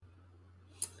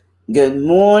Good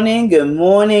morning, good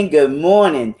morning, good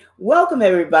morning. Welcome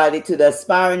everybody to the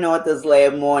Aspiring Authors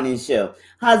Lab Morning Show.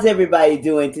 How's everybody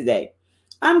doing today?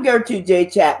 I'm Gertrude J.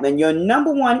 Chapman, your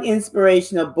number one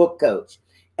inspirational book coach,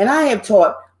 and I have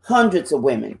taught hundreds of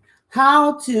women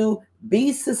how to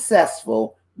be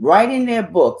successful writing their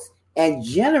books and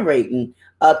generating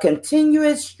a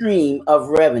continuous stream of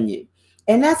revenue.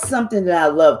 And that's something that I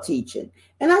love teaching.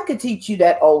 And I could teach you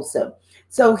that also.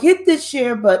 So hit the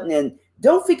share button and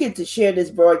don't forget to share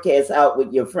this broadcast out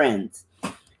with your friends.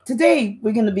 Today,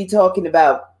 we're going to be talking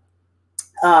about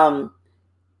um,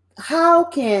 how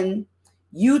can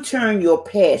you turn your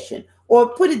passion, or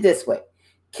put it this way,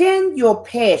 can your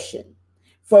passion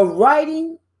for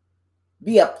writing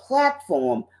be a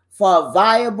platform for a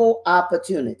viable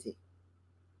opportunity?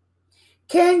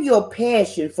 Can your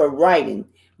passion for writing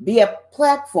be a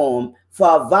platform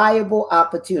for a viable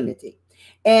opportunity?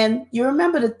 And you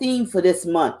remember the theme for this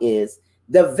month is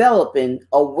developing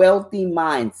a wealthy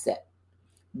mindset.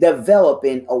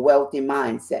 Developing a wealthy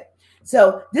mindset.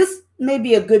 So this may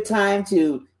be a good time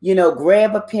to,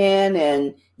 grab a pen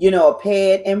and, a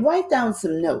pad and write down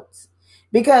some notes.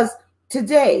 Because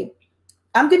today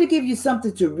I'm going to give you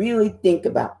something to really think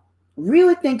about.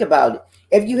 Really think about it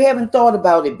if you haven't thought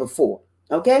about it before.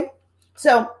 Okay?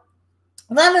 So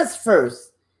let us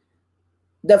first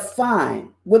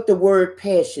define what the word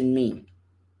passion means.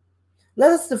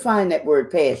 Let us define that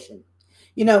word passion.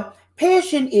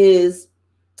 Passion is,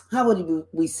 how would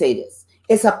we say this?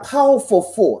 It's a powerful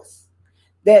force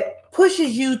that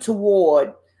pushes you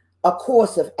toward a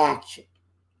course of action.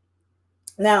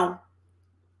 Now,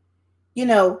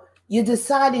 you're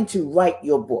deciding to write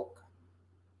your book.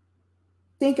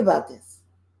 Think about this.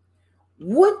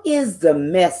 What is the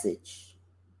message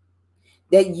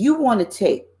that you want to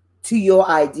take to your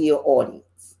ideal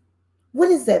audience? What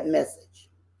is that message?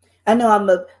 I know I'm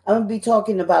going to be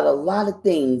talking about a lot of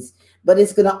things, but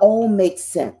it's going to all make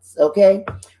sense, okay?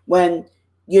 When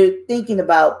you're thinking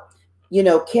about,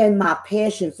 can my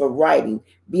passion for writing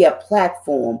be a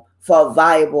platform for a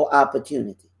viable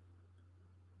opportunity?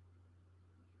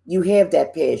 You have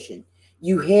that passion.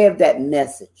 You have that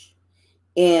message.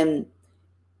 And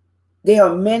there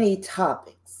are many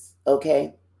topics,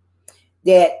 okay,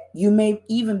 that you may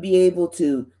even be able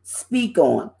to speak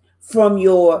on from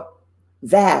your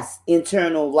vast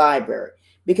internal library.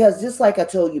 Because just like I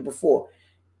told you before,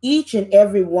 each and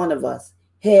every one of us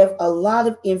have a lot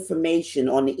of information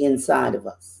on the inside of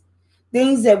us,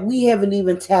 things that we haven't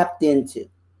even tapped into.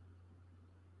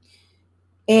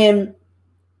 And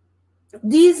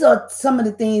these are some of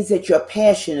the things that you're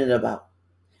passionate about.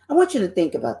 I want you to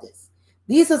think about this.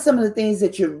 These are some of the things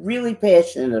that you're really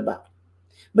passionate about.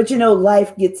 But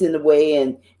life gets in the way,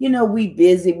 and we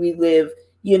busy, we live,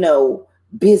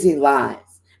 busy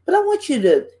lives. But I want you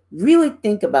to really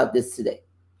think about this today.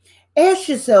 Ask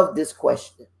yourself this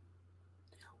question.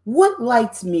 What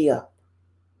lights me up?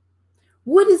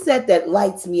 What is that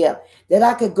lights me up? That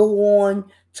I could go on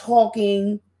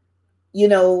talking,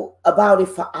 about it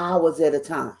for hours at a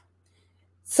time.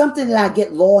 Something that I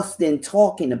get lost in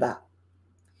talking about.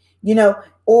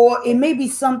 Or it may be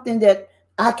something that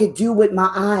I could do with my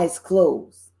eyes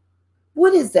closed.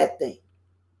 What is that thing?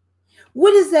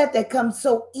 What is that comes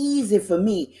so easy for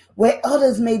me where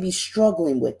others may be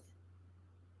struggling with?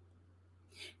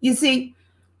 You see,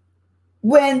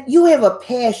 when you have a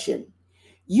passion,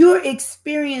 you're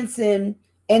experiencing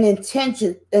an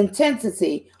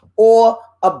intensity or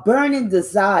a burning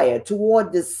desire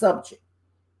toward this subject.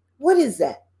 What is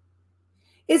that?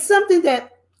 It's something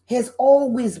that has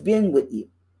always been with you.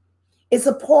 It's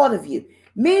a part of you.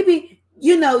 Maybe,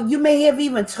 you may have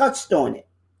even touched on it.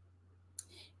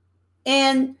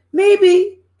 And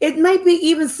maybe it might be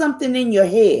even something in your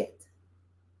head.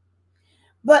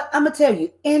 But I'm going to tell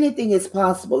you, anything is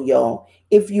possible, y'all,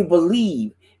 if you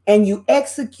believe and you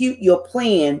execute your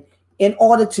plan in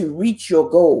order to reach your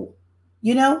goal.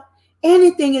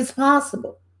 Anything is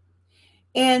possible.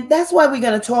 And that's why we're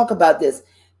going to talk about this.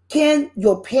 Can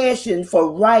your passion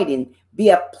for writing be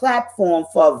a platform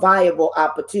for a viable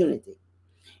opportunity?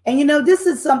 And this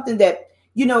is something that,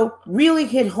 really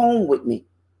hit home with me,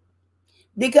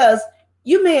 because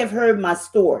you may have heard my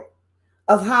story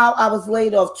of how I was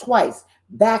laid off twice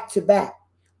back to back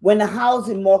when the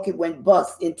housing market went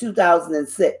bust in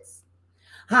 2006.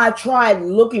 How I tried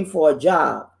looking for a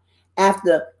job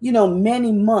after,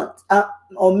 many months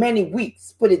or many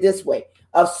weeks, put it this way,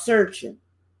 of searching.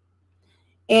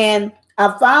 And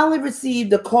I finally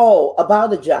received a call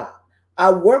about a job.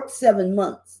 I worked 7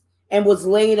 months and was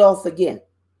laid off again.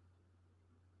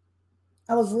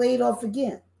 I was laid off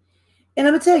again. And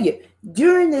I'm going to tell you,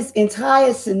 during this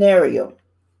entire scenario,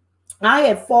 I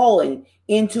had fallen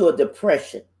into a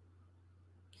depression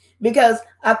because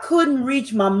I couldn't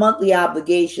reach my monthly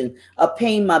obligation of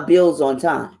paying my bills on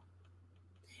time.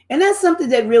 And that's something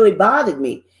that really bothered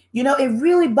me. It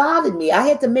really bothered me. I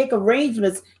had to make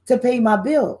arrangements to pay my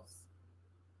bills.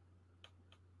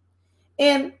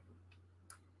 And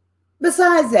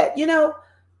besides that,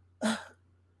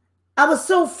 I was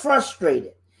so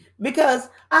frustrated because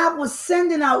I was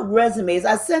sending out resumes.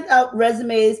 I sent out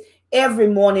resumes every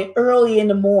morning, early in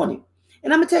the morning.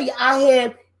 And I'm going to tell you, I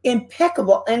had an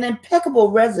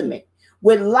impeccable resume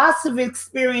with lots of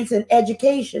experience and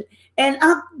education. And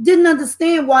I didn't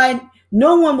understand why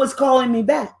no one was calling me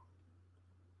back.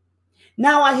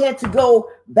 Now I had to go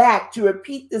back to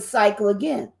repeat the cycle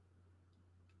again.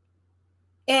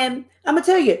 And I'm going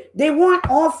to tell you, they weren't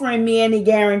offering me any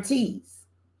guarantees.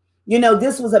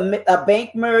 This was a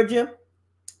bank merger.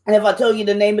 And if I told you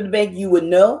the name of the bank, you would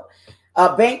know.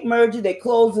 A bank merger that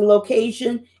closed the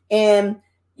location. And,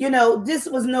 this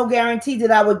was no guarantee that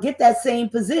I would get that same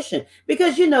position.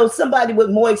 Because, somebody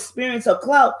with more experience or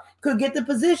clout could get the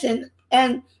position.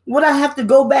 And would I have to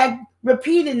go back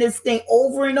repeating this thing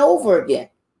over and over again?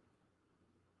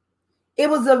 It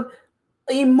was an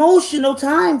emotional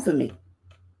time for me.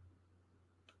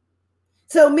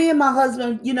 So me and my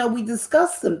husband, we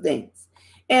discussed some things.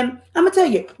 And I'm going to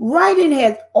tell you, writing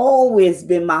has always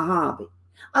been my hobby.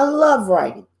 I love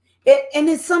writing. And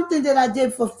it's something that I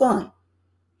did for fun.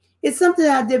 It's something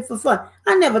that I did for fun.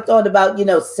 I never thought about,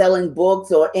 selling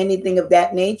books or anything of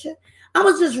that nature. I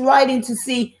was just writing to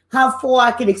see how far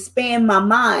I could expand my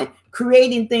mind,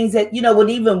 creating things that, would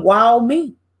even wow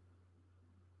me.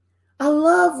 I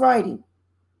love writing.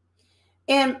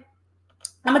 And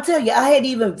I'm going to tell you, I had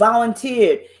even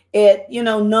volunteered at,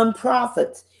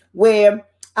 nonprofits where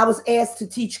I was asked to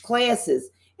teach classes.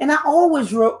 And I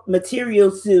always wrote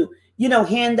materials to,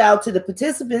 hand out to the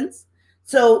participants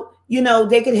so,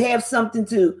 they could have something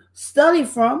to study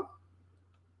from.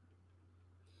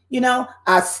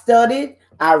 I studied,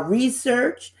 I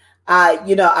researched, I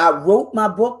wrote my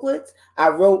booklets, I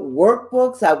wrote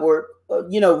workbooks, I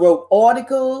wrote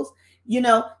articles,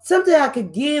 something I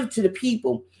could give to the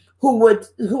people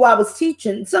who I was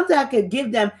teaching, something I could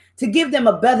give them to give them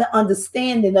a better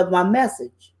understanding of my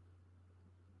message.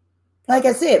 Like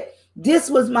I said, this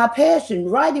was my passion.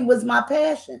 Writing was my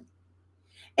passion.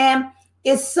 And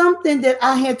it's something that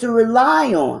I had to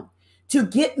rely on to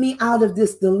get me out of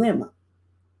this dilemma.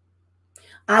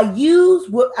 I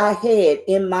used what I had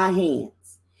in my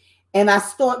hands and I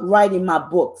start writing my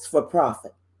books for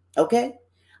profit. Okay?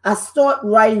 I start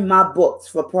writing my books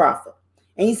for profit.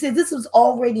 And he said, this was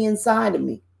already inside of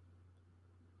me.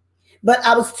 But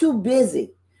I was too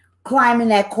busy climbing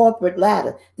that corporate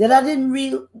ladder that I didn't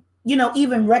really,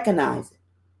 even recognize it.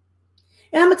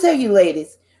 And I'm going to tell you,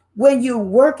 ladies, when you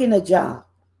work in a job,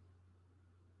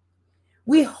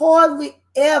 we hardly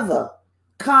ever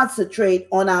concentrate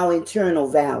on our internal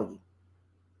value.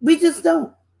 We just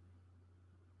don't.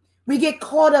 We get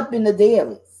caught up in the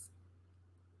dailies.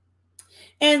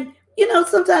 And,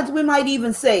 sometimes we might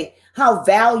even say how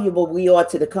valuable we are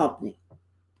to the company.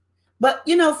 But,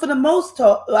 for the most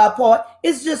part,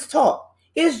 it's just talk.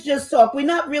 It's just talk. We're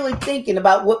not really thinking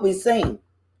about what we're saying.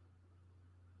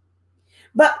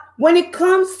 But when it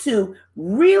comes to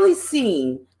really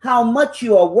seeing how much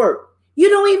you are worth, you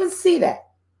don't even see that.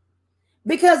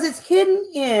 Because it's hidden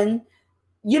in,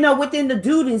 within the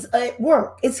duties at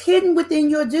work. It's hidden within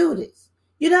your duties.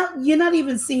 You're not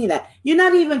even seeing that. You're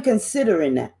not even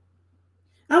considering that.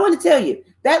 I want to tell you,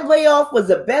 that layoff was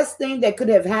the best thing that could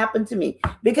have happened to me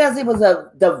because it was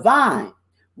a divine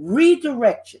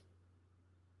redirection.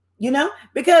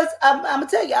 Because I'm going to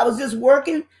tell you, I was just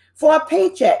working for a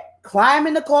paycheck,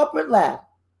 climbing the corporate ladder.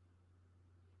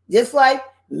 Just like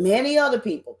many other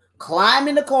people,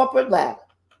 climbing the corporate ladder.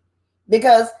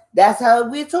 Because that's how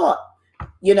we're taught.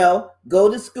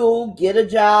 Go to school, get a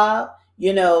job,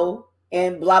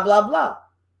 and blah, blah, blah.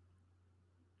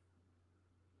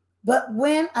 But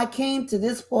when I came to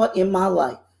this point in my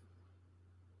life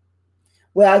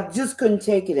where I just couldn't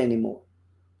take it anymore,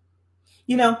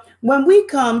 when we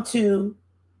come to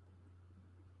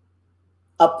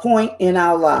a point in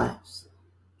our lives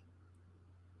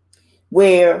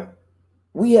where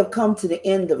we have come to the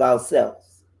end of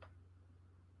ourselves,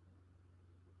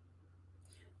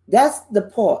 that's the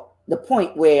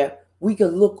point where we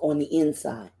can look on the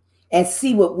inside and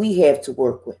see what we have to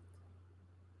work with.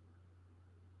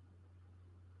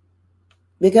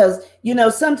 Because,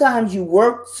 sometimes you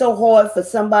work so hard for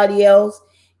somebody else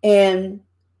and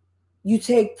you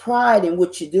take pride in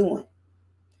what you're doing.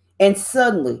 And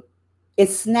suddenly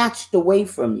it's snatched away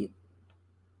from you.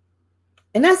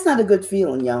 And that's not a good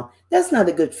feeling, y'all. That's not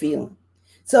a good feeling.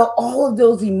 So all of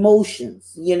those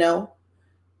emotions,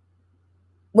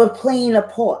 were playing a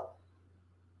part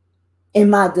in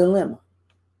my dilemma.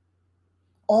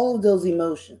 All of those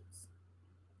emotions.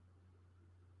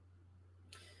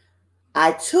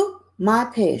 I took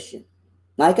my passion,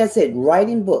 like I said,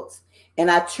 writing books, and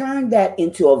I turned that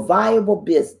into a viable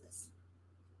business.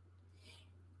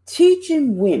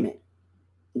 Teaching women,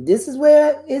 this is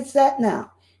where it's at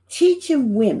now,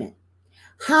 teaching women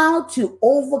how to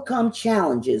overcome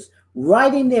challenges,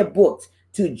 writing their books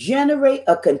to generate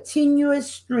a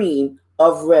continuous stream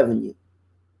of revenue.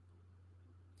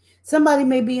 Somebody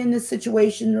may be in this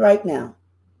situation right now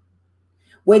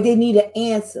where they need an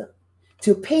answer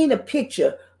to paint a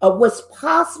picture of what's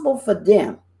possible for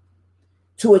them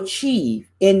to achieve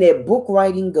in their book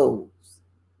writing goals.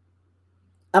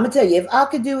 I'm going to tell you, if I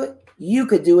could do it, you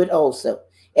could do it also.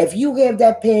 If you have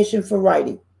that passion for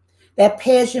writing, that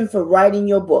passion for writing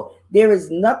your book, there is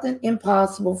nothing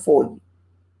impossible for you.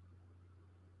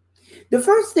 The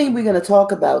first thing we're going to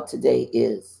talk about today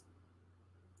is,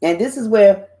 and this is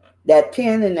where that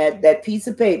pen and that piece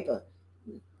of paper,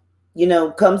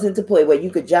 comes into play, where you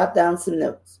could jot down some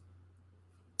notes.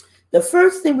 The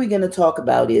first thing we're going to talk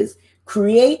about is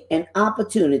create an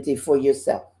opportunity for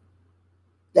yourself.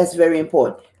 That's very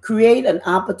important. Create an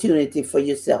opportunity for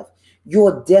yourself.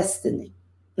 Your destiny.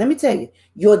 Let me tell you,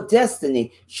 your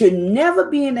destiny should never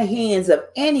be in the hands of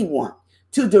anyone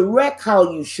to direct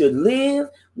how you should live,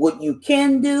 what you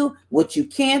can do, what you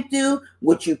can't do,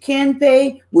 what you can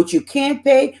pay, what you can't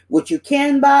pay, what you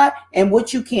can buy, and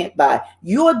what you can't buy.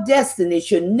 Your destiny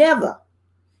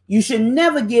you should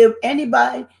never give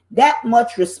anybody that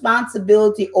much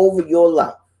responsibility over your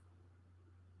life.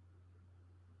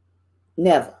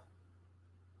 Never.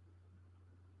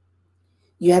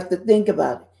 You have to think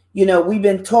about it. We've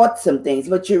been taught some things,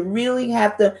 but you really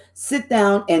have to sit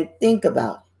down and think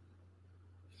about it.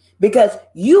 Because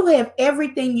you have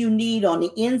everything you need on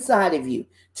the inside of you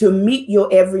to meet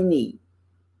your every need.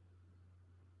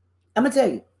 I'm going to tell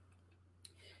you,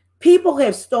 people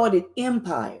have started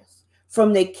empires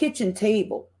from their kitchen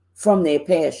table, from their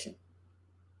passion.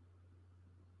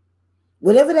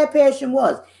 Whatever that passion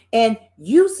was. And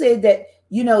you said that,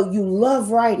 you love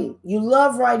writing. You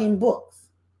love writing books.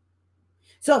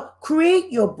 So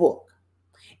create your book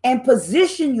and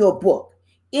position your book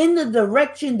in the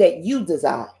direction that you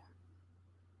desire.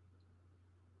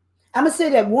 I'm going to say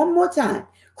that one more time.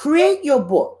 Create your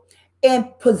book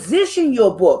and position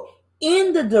your book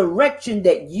in the direction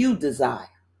that you desire.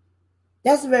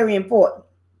 That's very important.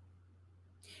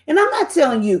 And I'm not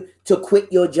telling you to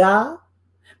quit your job,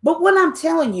 but what I'm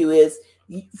telling you is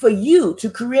for you to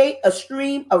create a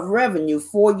stream of revenue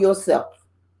for yourself.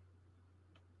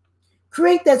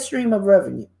 Create that stream of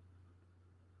revenue.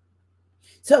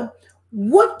 So,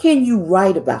 what can you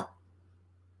write about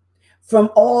from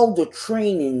all the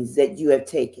trainings that you have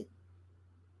taken?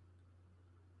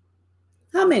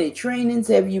 How many trainings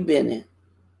have you been in?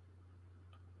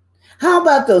 How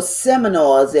about those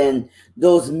seminars and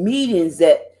those meetings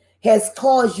that has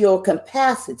caused your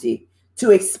capacity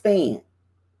to expand?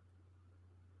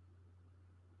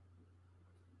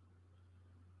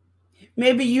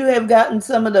 Maybe you have gotten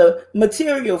some of the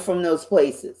material from those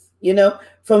places,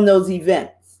 from those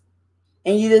events.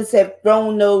 And you just have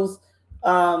thrown those,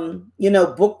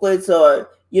 booklets, or,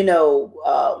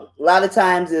 a lot of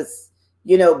times it's,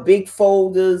 big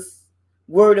folders,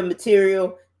 word of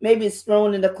material. Maybe it's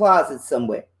thrown in the closet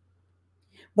somewhere.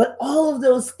 But all of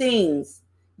those things,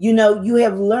 you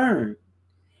have learned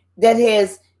that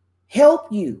has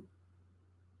helped you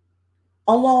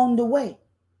along the way.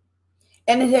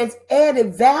 And it has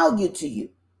added value to you.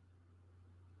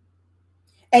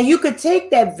 And you could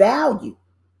take that value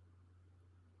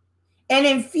and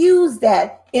infuse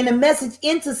that in a message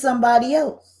into somebody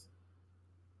else.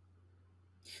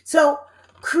 So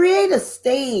create a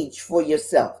stage for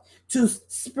yourself to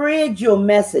spread your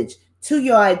message to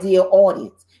your ideal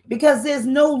audience, because there's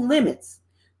no limits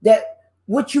that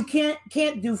what you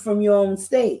can't do from your own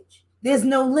stage. There's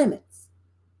no limits.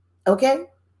 Okay?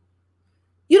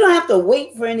 You don't have to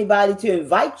wait for anybody to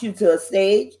invite you to a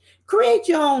stage. Create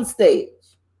your own stage.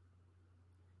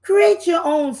 Create your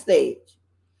own stage.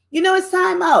 It's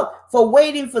time out for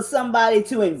waiting for somebody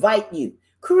to invite you.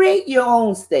 Create your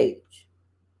own stage.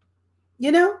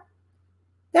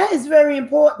 That is very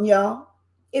important, y'all.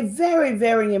 It's very,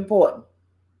 very important.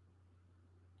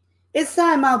 It's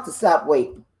time out to stop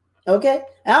waiting. Okay?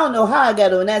 I don't know how I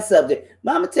got on that subject,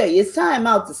 but I'm going to tell you, it's time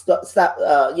out to stop,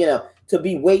 to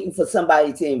be waiting for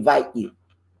somebody to invite you.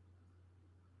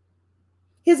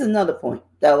 Here's another point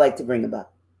that I like to bring about.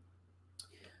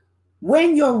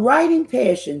 When your writing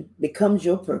passion becomes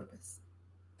your purpose,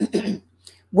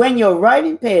 when your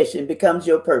writing passion becomes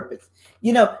your purpose,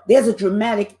 there's a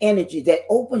dramatic energy that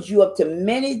opens you up to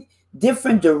many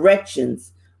different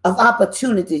directions of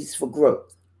opportunities for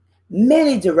growth.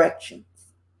 Many directions.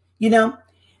 You know,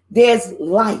 there's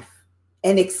life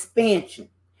and expansion.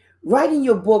 Writing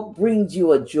your book brings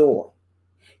you a joy.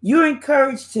 You're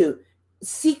encouraged to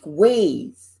seek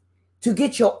ways to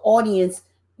get your audience,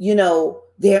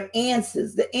 their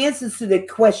answers, the answers to their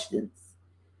questions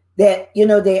that,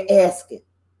 they're asking.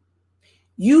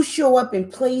 You show up in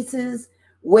places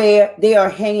where they are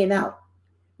hanging out,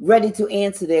 ready to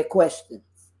answer their questions.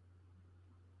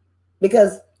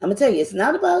 Because I'm going to tell you, it's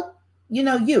not about,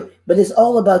 you, but it's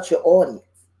all about your audience.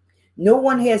 No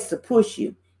one has to push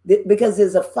you because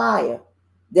there's a fire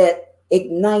that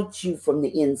ignites you from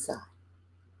the inside.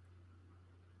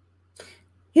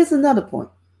 Here's another point.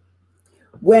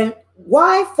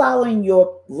 Why following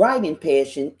your writing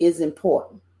passion is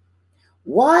important.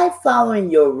 Why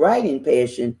following your writing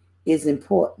passion is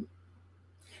important.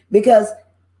 Because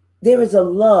there is a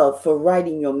love for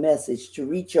writing your message to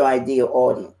reach your ideal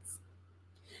audience.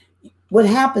 What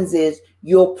happens is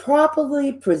you'll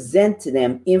properly present to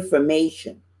them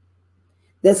information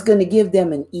that's going to give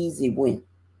them an easy win.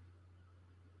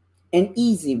 An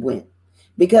easy win.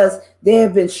 Because they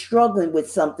have been struggling with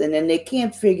something and they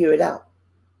can't figure it out.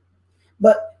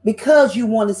 But because you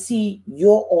want to see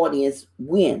your audience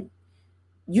win,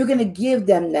 you're going to give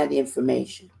them that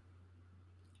information.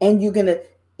 And you're going to,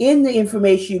 in the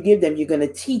information you give them, you're going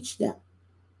to teach them.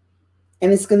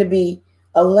 And it's going to be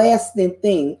a lasting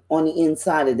thing on the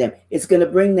inside of them. It's going to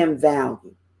bring them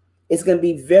value. It's going to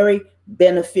be very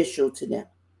beneficial to them.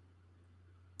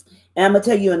 And I'm going to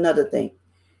tell you another thing.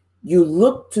 You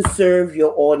look to serve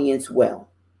your audience well.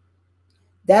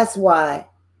 That's why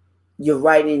your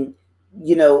writing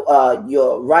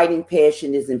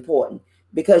passion is important,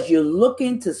 because you're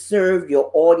looking to serve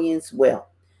your audience well.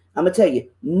 I'm going to tell you,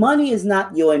 money is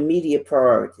not your immediate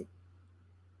priority.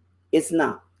 It's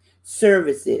not.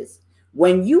 Service is.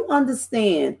 When you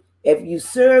understand, if you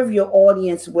serve your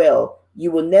audience well,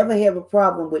 you will never have a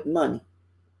problem with money.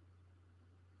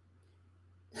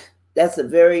 That's a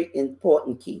very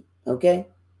important key, okay?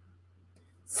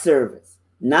 Service.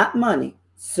 Not money,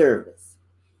 service.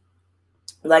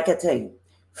 Like I tell you,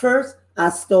 first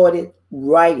I started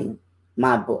writing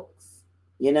my books,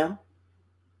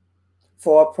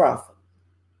 for a profit.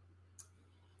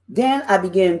 Then I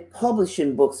began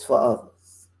publishing books for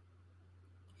others.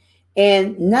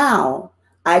 And now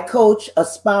I coach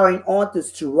aspiring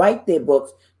authors to write their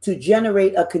books to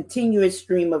generate a continuous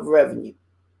stream of revenue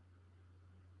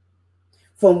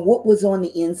from what was on the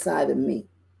inside of me.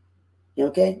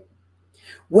 Okay?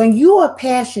 When you are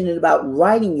passionate about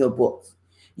writing your books,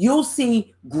 you'll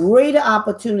see greater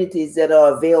opportunities that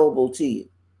are available to you.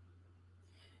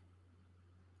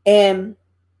 And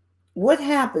what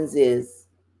happens is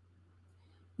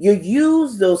you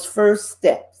use those first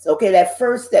steps. Okay, that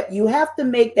first step. You have to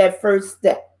make that first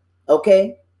step.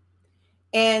 Okay?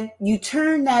 And you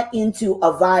turn that into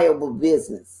a viable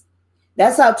business.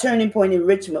 That's how Turning Point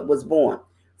Enrichment was born,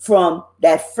 from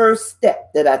that first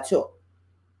step that I took.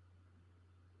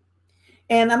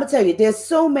 And I'm going to tell you, there's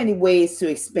so many ways to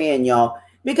expand, y'all,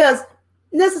 because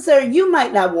necessarily you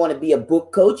might not want to be a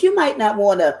book coach. You might not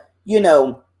want to,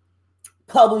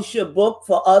 publish your book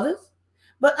for others.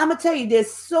 But I'm going to tell you,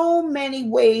 there's so many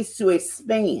ways to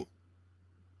expand.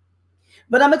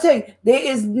 But I'm going to tell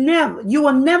you, you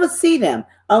will never see them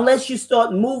unless you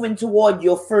start moving toward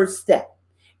your first step.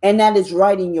 And that is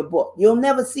writing your book. You'll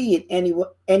never see it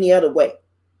any other way.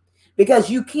 Because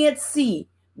you can't see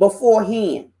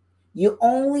beforehand. You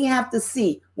only have to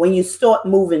see when you start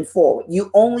moving forward.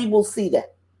 You only will see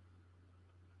that.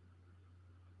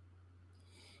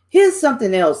 Here's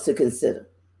something else to consider.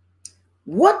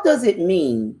 What does it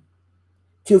mean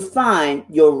to find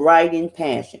your writing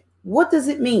passion? What does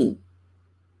it mean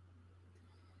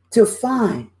to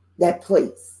find that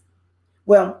place?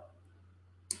 Well,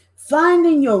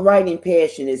 finding your writing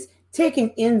passion is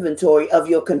taking inventory of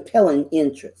your compelling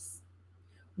interests.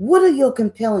 What are your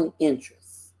compelling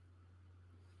interests?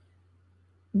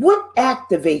 What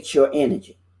activates your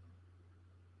energy?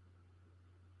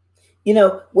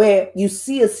 Where you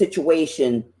see a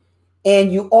situation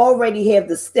and you already have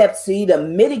the steps to either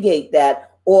mitigate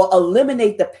that or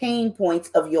eliminate the pain points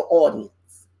of your audience.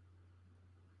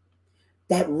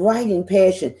 That writing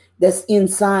passion that's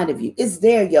inside of you. It's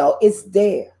there, y'all. It's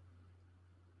there.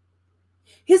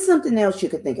 Here's something else you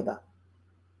could think about.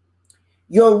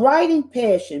 Your writing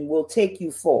passion will take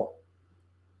you forward.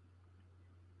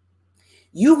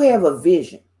 You have a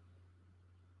vision.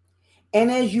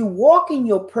 And as you walk in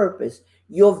your purpose,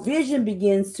 your vision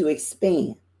begins to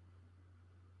expand.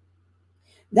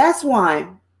 That's why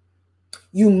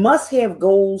you must have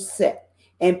goals set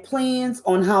and plans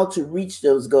on how to reach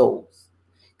those goals.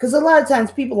 Because a lot of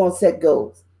times people don't set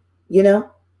goals, you know?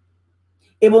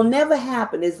 It will never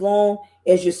happen as long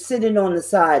as you're sitting on the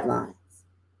sidelines.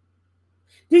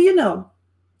 Do you know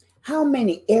how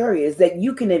many areas that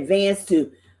you can advance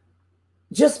to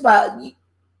just by,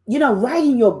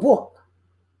 writing your book,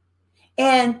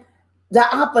 and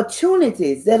the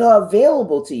opportunities that are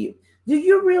available to you? Do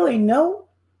you really know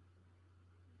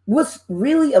what's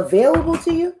really available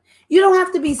to you? You don't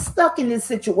have to be stuck in this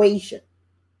situation.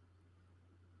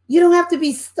 You don't have to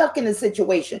be stuck in a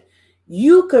situation.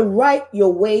 You could write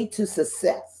your way to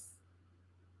success.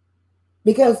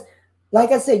 Because,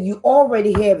 like I said, you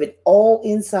already have it all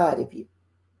inside of you.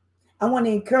 I want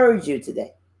to encourage you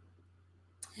today.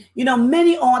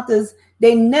 Many authors,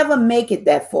 they never make it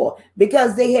that far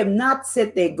because they have not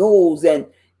set their goals. And,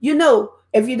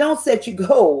 if you don't set your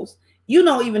goals, you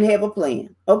don't even have a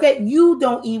plan. Okay? You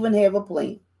don't even have a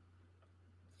plan.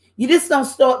 You just don't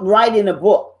start writing a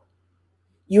book.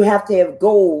 You have to have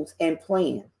goals and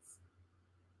plans.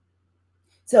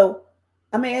 So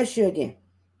I'm going to ask you again.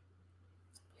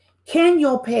 Can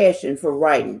your passion for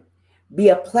writing be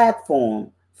a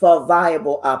platform for a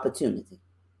viable opportunity?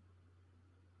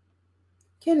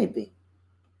 Can it be?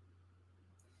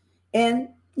 And,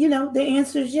 the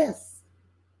answer is yes.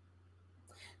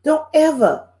 Don't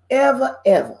ever, ever,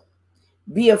 ever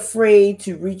be afraid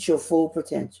to reach your full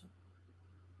potential.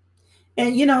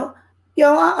 And,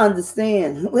 I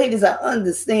understand, ladies, I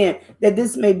understand that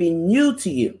this may be new to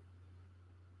you.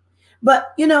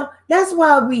 But, that's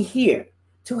why we're here,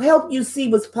 to help you see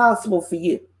what's possible for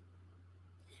you.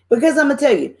 Because I'm going to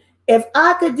tell you, if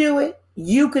I could do it,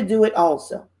 you could do it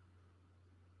also.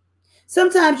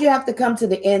 Sometimes you have to come to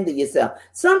the end of yourself.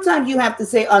 Sometimes you have to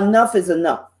say enough is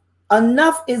enough.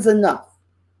 Enough is enough.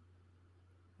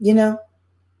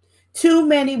 Too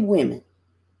many women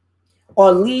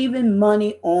are leaving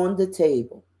money on the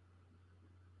table.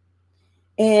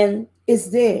 And it's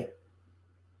there.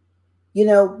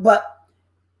 But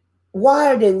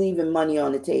why are they leaving money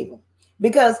on the table?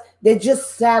 Because they're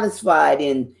just satisfied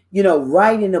in,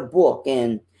 writing a book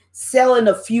and selling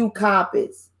a few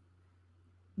copies.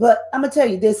 But I'm going to tell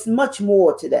you, there's much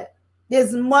more to that.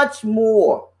 There's much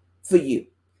more for you.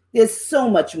 There's so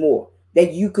much more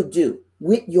that you could do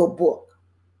with your book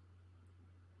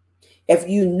if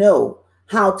you know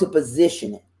how to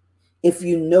position it, if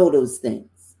you know those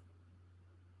things.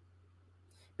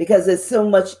 Because there's so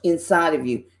much inside of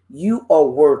you. You are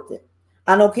worth it.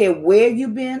 I don't care where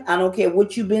you've been. I don't care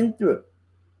what you've been through.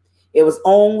 It was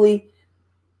only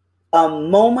a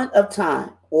moment of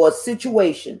time or a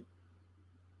situation.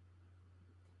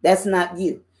 That's not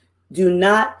you. Do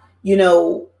not,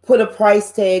 put a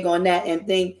price tag on that and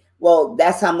think, well,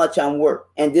 that's how much I'm worth.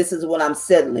 And this is what I'm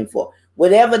settling for.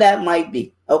 Whatever that might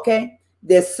be. Okay.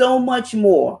 There's so much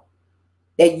more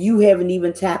that you haven't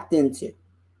even tapped into.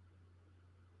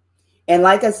 And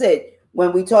like I said,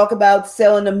 when we talk about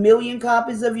selling 1 million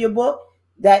copies of your book,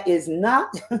 that is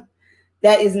not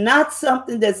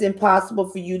something that's impossible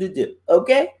for you to do.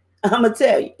 Okay? I'm going to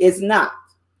tell you, it's not.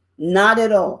 Not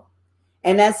at all.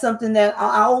 And that's something that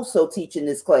I also teach in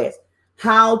this class.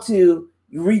 How to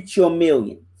reach your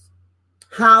millions.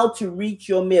 How to reach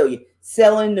your million.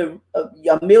 Selling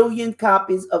 1 million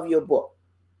copies of your book.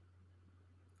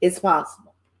 It's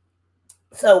possible.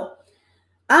 So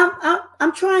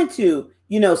I'm trying to,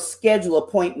 schedule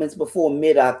appointments before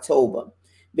mid-October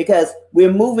because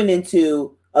we're moving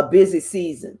into a busy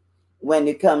season when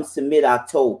it comes to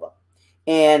mid-October.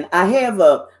 And I have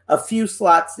a few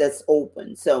slots that's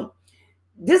open. So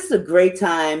this is a great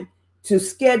time to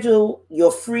schedule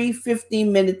your free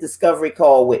 15-minute discovery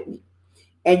call with me.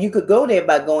 And you could go there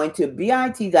by going to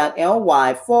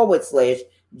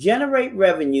bit.ly/generate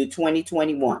revenue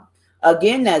 2021.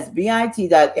 Again, that's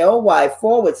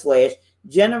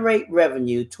bit.ly/generate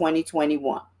revenue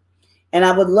 2021. And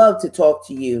I would love to talk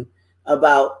to you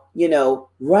about,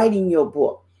 writing your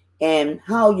book and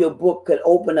how your book could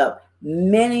open up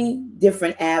many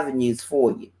different avenues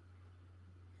for you.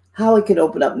 How it could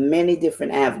open up many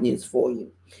different avenues for you.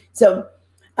 So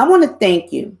I want to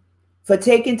thank you for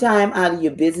taking time out of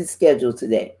your busy schedule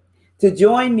today to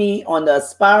join me on the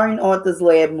Aspiring Authors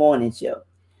Lab Morning Show.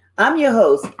 I'm your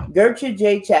host, Gertrude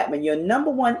J. Chapman, your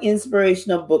 #1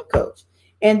 inspirational book coach.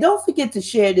 And don't forget to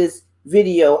share this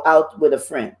video out with a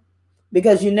friend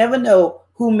because you never know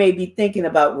who may be thinking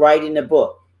about writing a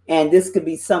book. And this could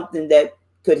be something that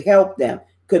could help them,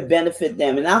 could benefit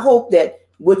them. And I hope that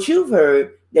what you've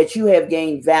heard that you have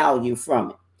gained value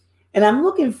from it. And I'm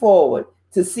looking forward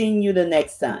to seeing you the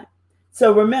next time.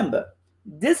 So remember,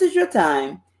 this is your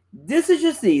time, this is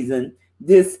your season,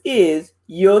 this is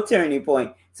your turning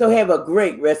point. So have a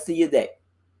great rest of your day.